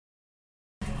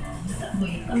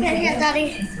Here,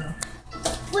 Daddy.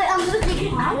 Wait, I'm gonna take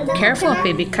it out of that. Careful,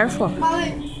 baby, careful.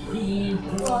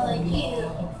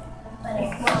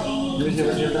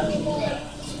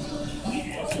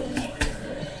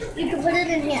 You can put it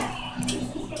in here.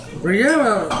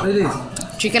 Yeah, it is.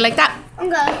 Drink it like that. I'm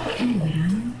good.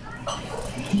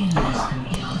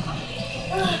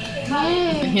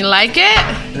 You like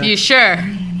it? You sure?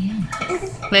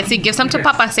 Let's see. Give some to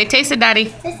Papa. Say, taste it, Daddy.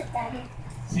 Taste it, Daddy.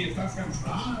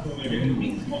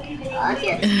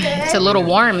 It's a little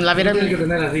warm. Love it. Tiene que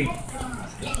tener así.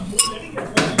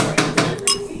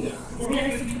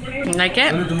 You like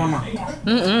it? Dale tu mamá.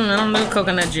 I don't do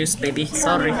coconut juice, baby.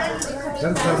 Sorry.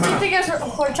 Dale tu hermana. It's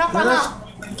for chocolate.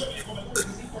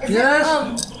 Yes.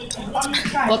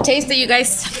 Well, taste it, you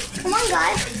guys. Come on,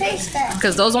 guys. Taste it.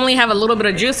 Because those only have a little bit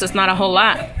of juice. It's not a whole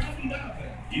lot.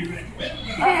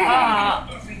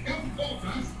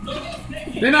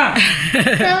 Tina.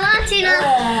 Come on, Tina.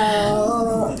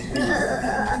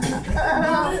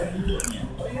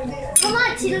 Come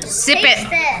on, Tina. Sip it.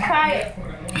 Taste it. Try it.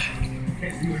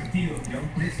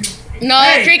 No,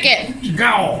 Hey. drink it.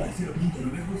 Chingao.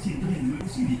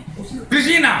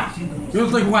 Cristina. Yo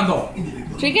estoy jugando.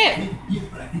 Drink it.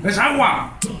 Es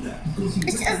agua.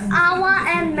 It's just agua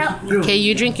and milk. Okay,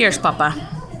 you drink yours, Papa.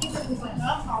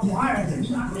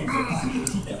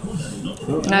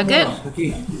 Not good?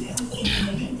 Aquí.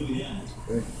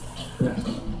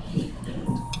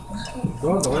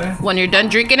 Todo, eh. When you're done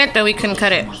drinking it, then we can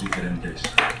cut it.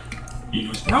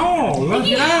 No, lo vas a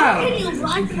tirar. How can you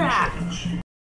like that?